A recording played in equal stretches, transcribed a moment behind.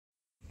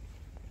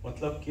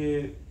मतलब कि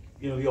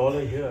we all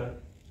are here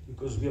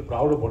because we are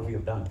proud of what we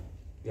have done.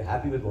 We are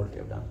happy with what we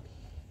have done.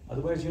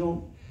 Otherwise,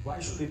 why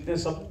should इतने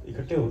सब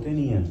इकट्ठे होते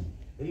नहीं हैं?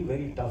 Very,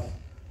 very tough.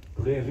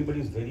 Today, everybody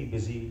is very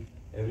busy.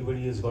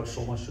 Everybody has got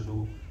so much to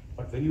do.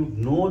 But when you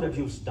know that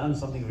you've done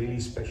something really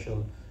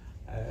special,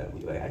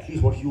 at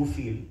least what you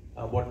feel,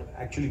 what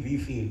actually we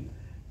feel,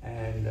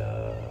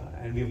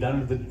 and we've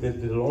done it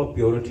with a lot of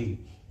purity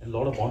and a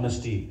lot of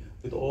honesty,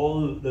 with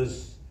all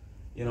this,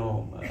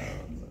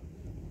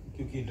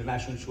 क्योंकि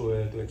international show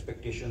है तो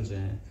expectations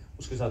हैं,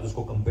 उसके साथ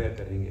उसको compare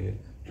करेंगे,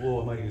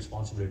 वो हमारी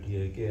रिस्पॉन्सिबिलिटी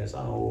है कि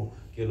ऐसा ना हो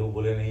कि लोग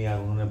बोले नहीं यार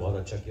उन्होंने बहुत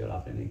अच्छा किया और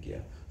आपने नहीं किया.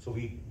 So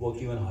we work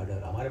even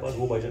harder. हमारे पास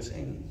वो बजट्स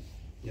हैं,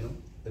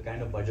 the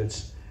kind of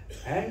budgets.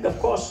 End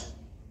of course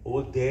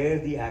over there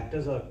the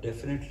actors are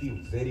definitely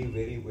very,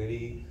 very,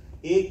 very,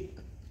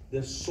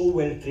 they're so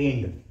well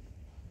trained.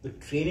 The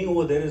training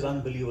over there is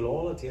unbelievable.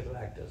 All the theatre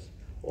actors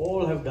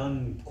all have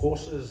done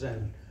courses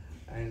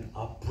and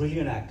are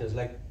brilliant actors,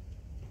 like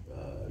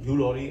you,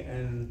 Laurie,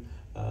 and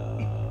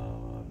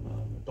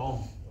Tom.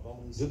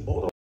 They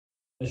both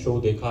show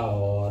देखा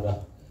और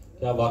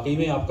क्या वाकई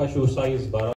में आपका show size 12